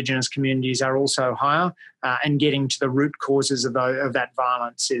Indigenous communities are also higher, and getting to the root causes of that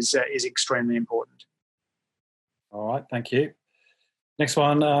violence is extremely important. All right, thank you. Next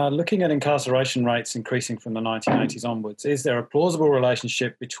one, looking at incarceration rates increasing from the 1980s onwards, is there a plausible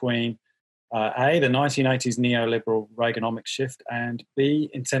relationship between A, the 1980s neoliberal Reaganomics shift, and B,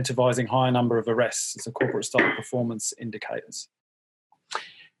 incentivising higher number of arrests as a corporate style performance indicators.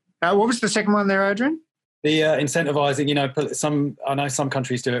 What was the second one there, Adrian? The incentivising, I know some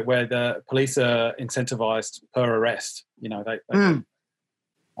countries do it where the police are incentivised per arrest,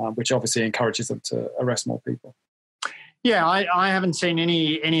 which obviously encourages them to arrest more people. Yeah, I haven't seen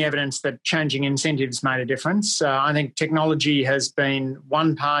any evidence that changing incentives made a difference. I think technology has been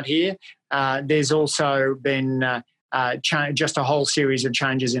one part here. There's also been just a whole series of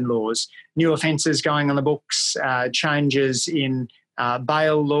changes in laws, new offences going on the books, changes in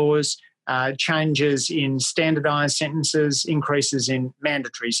bail laws, changes in standardised sentences, increases in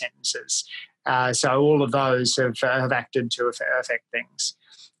mandatory sentences. So all of those have acted to affect things.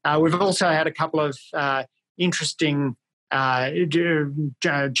 We've also had a couple of interesting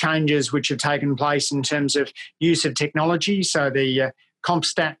changes which have taken place in terms of use of technology. So the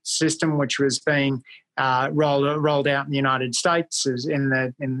CompStat system, which was being rolled out in the United States in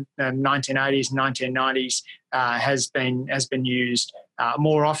the 1980s and 1990s, has been used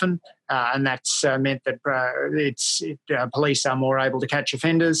more often, and that's meant that police are more able to catch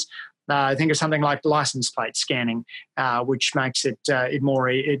offenders. I think of something like license plate scanning, which makes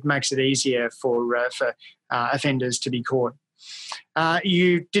it easier for offenders to be caught.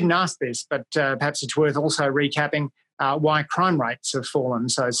 You didn't ask this, but perhaps it's worth also recapping why crime rates have fallen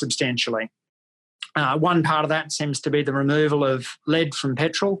so substantially. One part of that seems to be the removal of lead from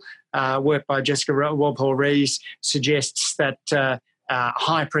petrol. Work by Jessica Walpole-Rees suggests that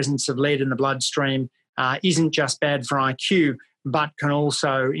high presence of lead in the bloodstream isn't just bad for IQ, but can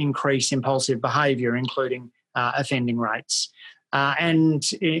also increase impulsive behaviour, including offending rates. And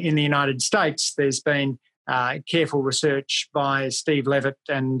in the United States, there's been careful research by Steve Levitt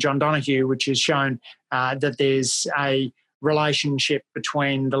and John Donoghue, which has shown that there's a relationship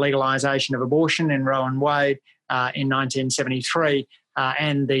between the legalisation of abortion in Roe and Wade in 1973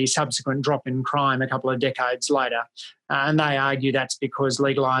 and the subsequent drop in crime a couple of decades later. And they argue that's because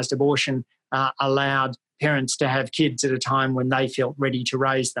legalised abortion allowed parents to have kids at a time when they felt ready to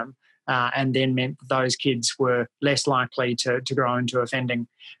raise them, and then meant that those kids were less likely to grow into offending.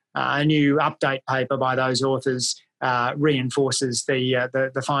 A new update paper by those authors reinforces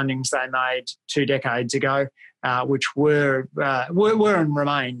the findings they made 2 decades ago, which were and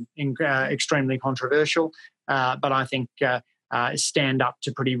remain extremely controversial, but I think stand up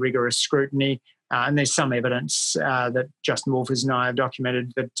to pretty rigorous scrutiny. And there's some evidence that Justin Wolfers and I have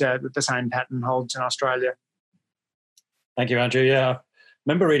documented that the same pattern holds in Australia. Thank you, Andrew. Yeah, I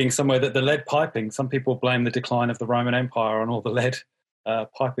remember reading somewhere that the lead piping, some people blame the decline of the Roman Empire on all the lead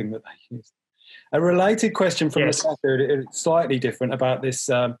piping that they used. A related question from Yes. the slightly different about this,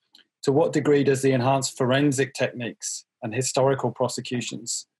 to what degree does the enhanced forensic techniques and historical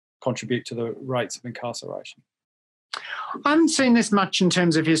prosecutions contribute to the rates of incarceration? I haven't seen this much in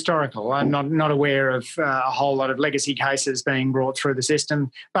terms of historical. I'm not aware of a whole lot of legacy cases being brought through the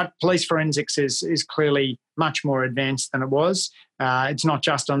system, but police forensics is clearly much more advanced than it was. It's not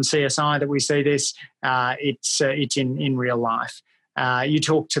just on CSI that we see this, it's in real life. You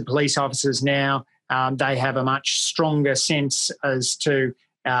talk to police officers now, they have a much stronger sense as to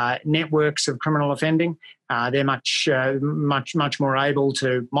networks of criminal offending. They're much more able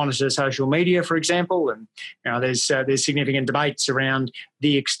to monitor social media, for example, and there's significant debates around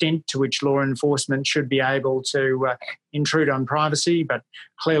the extent to which law enforcement should be able to intrude on privacy. But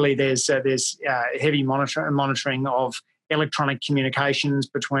clearly, there's heavy monitoring of electronic communications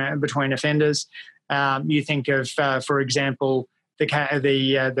between offenders. You think of, for example,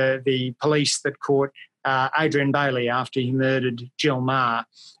 the police that caught Adrian Bailey after he murdered Jill Maher.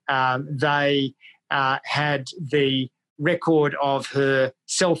 They had the record of her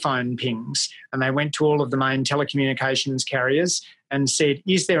cell phone pings, and they went to all of the main telecommunications carriers and said,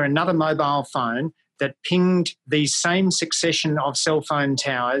 is there another mobile phone that pinged the same succession of cell phone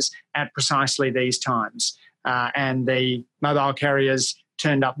towers at precisely these times? And the mobile carriers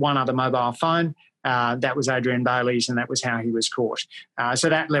turned up one other mobile phone. That was Adrian Bailey's, and that was how he was caught. So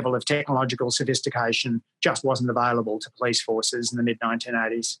that level of technological sophistication just wasn't available to police forces in the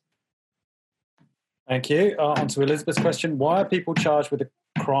mid-1980s. Thank you. On to Elizabeth's question. Why are people charged with a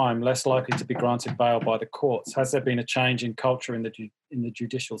crime less likely to be granted bail by the courts? Has there been a change in culture in the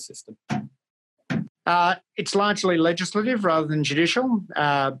judicial system? It's largely legislative rather than judicial.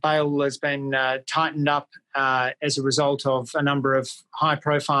 Bail has been tightened up as a result of a number of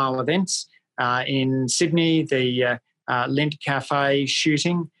high-profile events. In Sydney, the Lint Cafe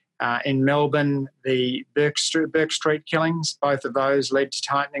shooting. In Melbourne, the Burke Street killings. Both of those led to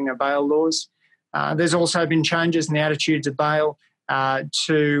tightening of bail laws. There's also been changes in the attitudes of bail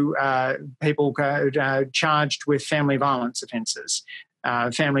to people charged with family violence offences.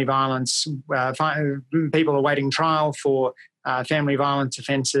 Family violence, people awaiting trial for family violence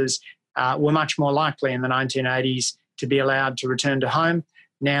offences were much more likely in the 1980s to be allowed to return to home.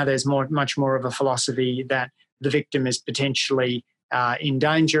 Now there's much more of a philosophy that the victim is potentially in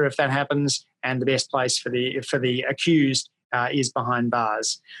danger if that happens, and the best place for the accused is behind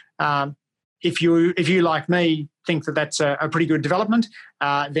bars. If you like me think that that's a pretty good development,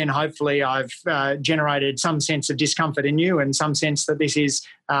 then hopefully I've generated some sense of discomfort in you and some sense that this is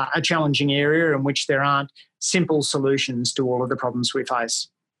a challenging area in which there aren't simple solutions to all of the problems we face.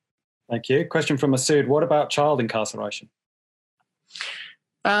 Thank you. Question from Masood. What about child incarceration?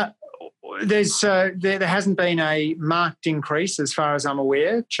 There hasn't been a marked increase as far as I'm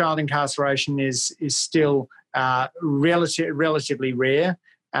aware. Child incarceration is still relatively rare,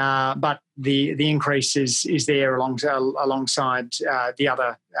 but the increase is there alongside the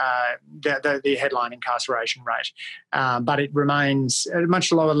other the headline incarceration rate, but it remains at a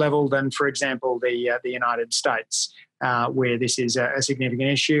much lower level than, for example, the United States, where this is a significant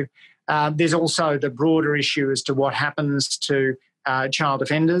issue. There's also the broader issue as to what happens to child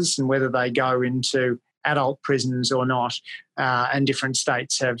offenders and whether they go into adult prisons or not, and different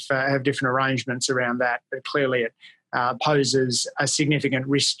states have different arrangements around that. But clearly, it poses a significant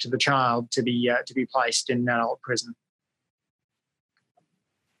risk to the child to be placed in adult prison.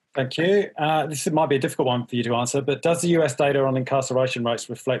 Thank you. This might be a difficult one for you to answer, but does the US data on incarceration rates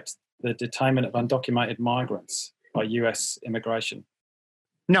reflect the detainment of undocumented migrants by US immigration?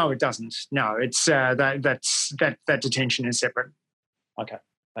 No, it doesn't. No, it's that detention is separate. Okay,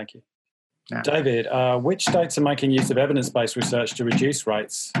 thank you. No. David, which states are making use of evidence-based research to reduce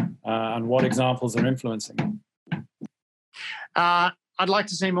rates, and what examples are influencing them? I'd like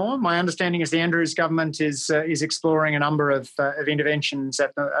to see more. My understanding is the Andrews government is exploring a number of interventions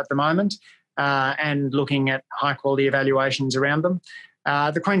at the moment and looking at high-quality evaluations around them.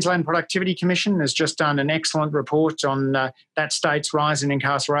 The Queensland Productivity Commission has just done an excellent report on that state's rise in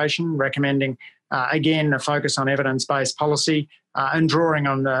incarceration, recommending, again, a focus on evidence-based policy and drawing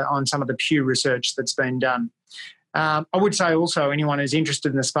on some of the Pew research that's been done. I would say also anyone who's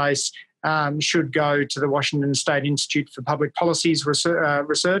interested in the space should go to the Washington State Institute for Public Policy's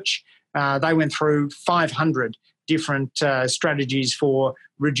research. They went through 500 different strategies for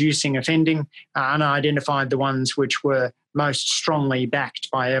reducing offending and identified the ones which were most strongly backed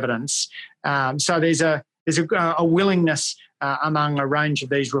by evidence. So there's a willingness among a range of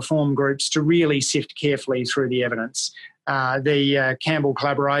these reform groups to really sift carefully through the evidence. The Campbell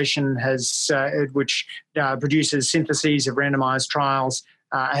collaboration which produces syntheses of randomised trials,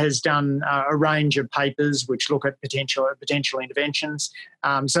 has done a range of papers which look at potential interventions.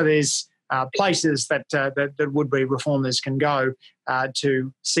 So there's places that would-be reformers can go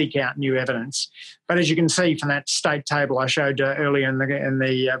to seek out new evidence. But as you can see from that state table I showed earlier in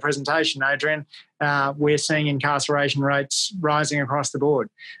the presentation, Adrian, we're seeing incarceration rates rising across the board.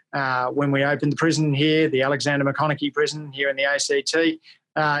 When we opened the prison here, the Alexander McConaughey prison here in the ACT,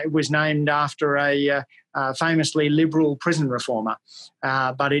 it was named after a famously liberal prison reformer,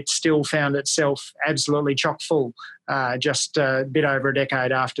 but it still found itself absolutely chock full just a bit over a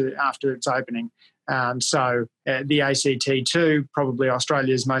decade after its opening. So the ACT too, probably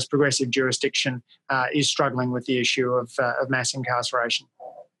Australia's most progressive jurisdiction, is struggling with the issue of mass incarceration.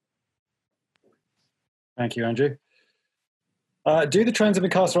 Thank you, Andrew. Do the trends of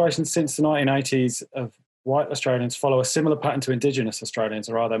incarceration since the 1980s of white Australians follow a similar pattern to Indigenous Australians,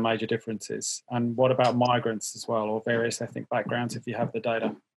 or are there major differences? And what about migrants as well, or various ethnic backgrounds if you have the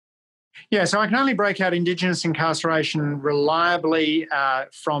data? Yeah, so I can only break out Indigenous incarceration reliably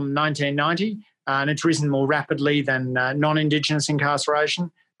from 1990, and it's risen more rapidly than non-Indigenous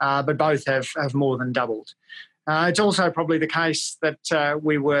incarceration, but both have more than doubled. It's also probably the case that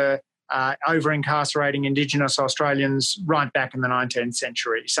we were over-incarcerating Indigenous Australians right back in the 19th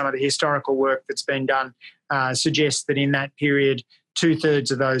century. Some of the historical work that's been done suggests that in that period,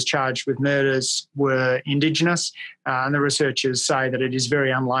 2/3 of those charged with murders were Indigenous, and the researchers say that it is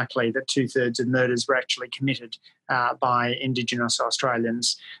very unlikely that 2/3 of murders were actually committed by Indigenous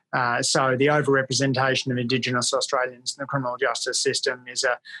Australians. So the overrepresentation of Indigenous Australians in the criminal justice system is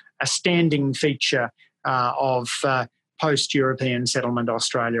a standing feature of post-European settlement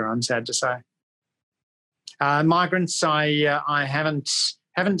Australia, I'm sad to say. Migrants, I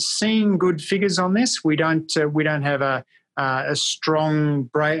haven't seen good figures on this. We don't have a strong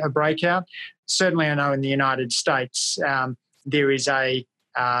breakout. Certainly, I know in the United States there is a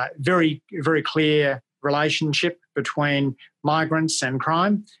very, very clear relationship between migrants and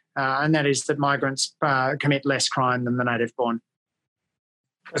crime, and that is that migrants commit less crime than the native born.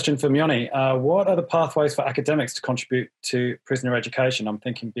 Question for Mione. What are the pathways for academics to contribute to prisoner education? I'm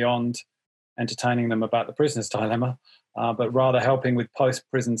thinking beyond entertaining them about the prisoner's dilemma, but rather helping with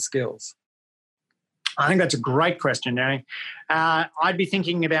post-prison skills. I think that's a great question, Danny. I'd be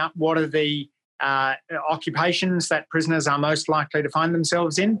thinking about what are the occupations that prisoners are most likely to find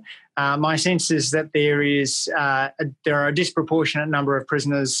themselves in. My sense is that there are a disproportionate number of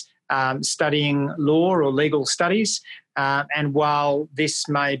prisoners studying law or legal studies, and while this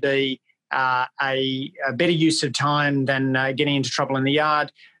may be a better use of time than getting into trouble in the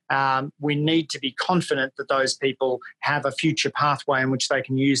yard, we need to be confident that those people have a future pathway in which they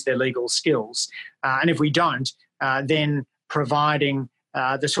can use their legal skills. And if we don't, then providing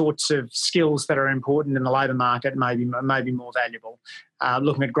the sorts of skills that are important in the labour market may be more valuable.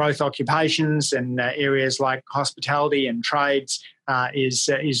 Looking at growth occupations and areas like hospitality and trades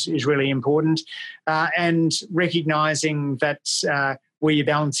is really important, and recognising that where you're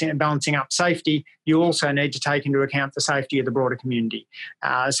balancing up safety, you also need to take into account the safety of the broader community.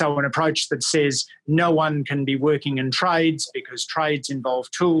 So an approach that says no one can be working in trades because trades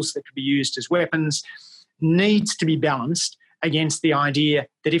involve tools that could be used as weapons needs to be balanced against the idea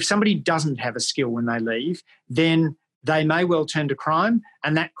that if somebody doesn't have a skill when they leave, then they may well turn to crime,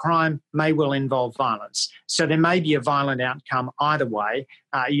 and that crime may well involve violence. So there may be a violent outcome either way.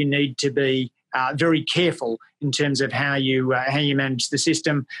 You need to be very careful in terms of how you manage the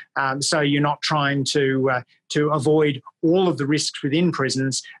system, so you're not trying to avoid all of the risks within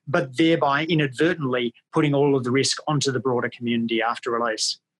prisons, but thereby inadvertently putting all of the risk onto the broader community after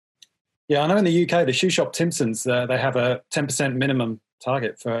release. Yeah, I know in the UK, the shoe shop Timpsons, they have a 10% minimum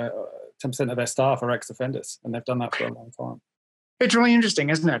target for 10% of their staff are ex-offenders, and they've done that for a long time. It's really interesting,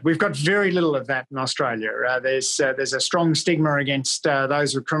 isn't it? We've got very little of that in Australia. There's a strong stigma against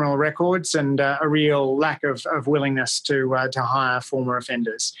those with criminal records, and a real lack of willingness to hire former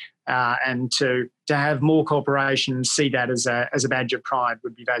offenders, and to have more corporations see that as a badge of pride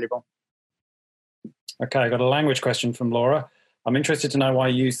would be valuable. Okay, I got a language question from Laura. I'm interested to know why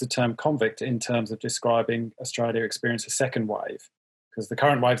you use the term convict in terms of describing Australia experienced a second wave, because the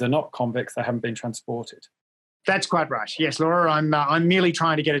current waves are not convicts; they haven't been transported. That's quite right. Yes, Laura, I'm merely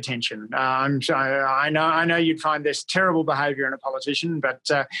trying to get attention. I know you'd find this terrible behaviour in a politician, but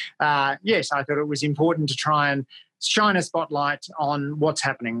yes, I thought it was important to try and shine a spotlight on what's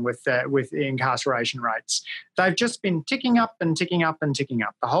happening with incarceration rates. They've just been ticking up and ticking up and ticking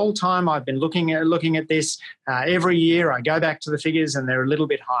up. The whole time I've been looking at this, every year I go back to the figures and they're a little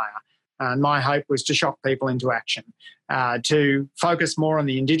bit higher. And my hope was to shock people into action, to focus more on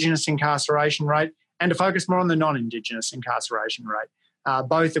the Indigenous incarceration rate and to focus more on the non-Indigenous incarceration rate,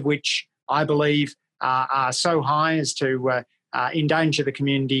 both of which I believe are so high as to endanger the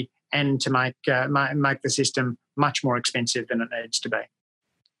community and to make the system much more expensive than it needs to be.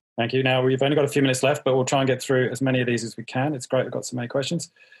 Thank you. Now, we've only got a few minutes left, but we'll try and get through as many of these as we can. It's great we've got so many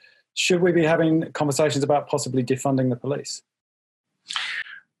questions. Should we be having conversations about possibly defunding the police?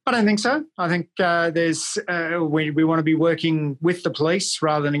 I don't think so. I think we want to be working with the police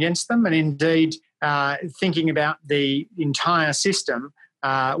rather than against them, and indeed thinking about the entire system.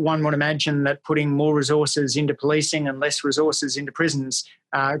 One would imagine that putting more resources into policing and less resources into prisons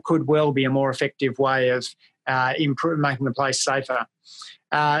could well be a more effective way of making the place safer.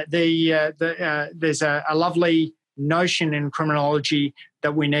 There's a lovely notion in criminology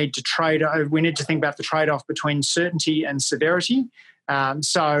that we need to think about the trade-off between certainty and severity.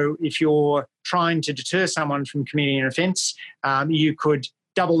 So if you're trying to deter someone from committing an offence, you could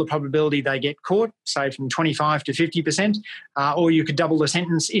double the probability they get caught, say from 25 to 50%, or you could double the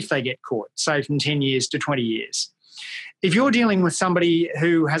sentence if they get caught, say from 10 years to 20 years. If you're dealing with somebody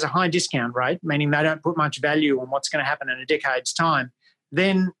who has a high discount rate, meaning they don't put much value on what's going to happen in a decade's time,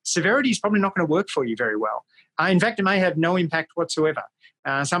 then severity is probably not going to work for you very well. In fact, it may have no impact whatsoever.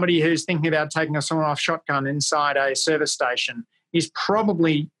 Somebody who's thinking about taking a sawn-off shotgun inside a service station is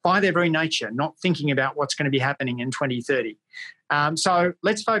probably, by their very nature, not thinking about what's going to be happening in 2030. So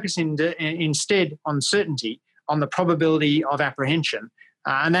let's focus instead on certainty, on the probability of apprehension,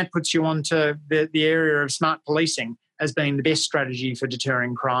 and that puts you onto the area of smart policing as being the best strategy for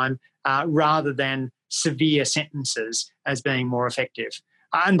deterring crime, rather than severe sentences as being more effective.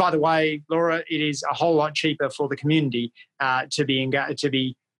 And by the way, Laura, it is a whole lot cheaper for the community to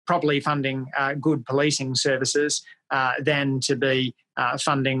be properly funding good policing services than to be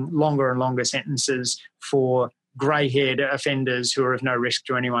funding longer and longer sentences for grey-haired offenders who are of no risk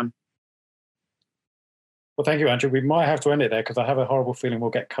to anyone. Well, thank you, Andrew. We might have to end it there because I have a horrible feeling we'll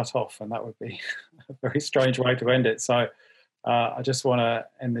get cut off, and that would be a very strange way to end it. So I just want to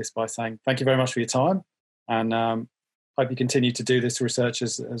end this by saying thank you very much for your time, and hope you continue to do this research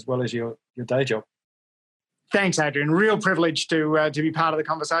as well as your day job. Thanks, Adrian. Real privilege to be part of the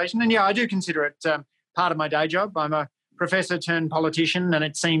conversation. And yeah, I do consider it part of my day job. I'm a professor turned politician, and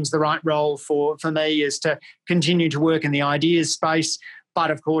it seems the right role for me is to continue to work in the ideas space. But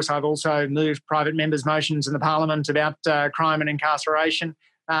of course, I've also moved private members' motions in the Parliament about crime and incarceration,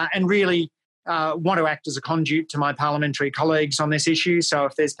 and really want to act as a conduit to my parliamentary colleagues on this issue. So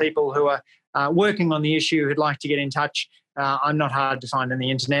if there's people who are working on the issue who'd like to get in touch, I'm not hard to find on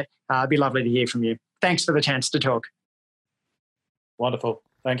the internet. It'd be lovely to hear from you. Thanks for the chance to talk. Wonderful.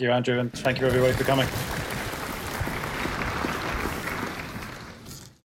 Thank you, Andrew, and thank you everybody for coming.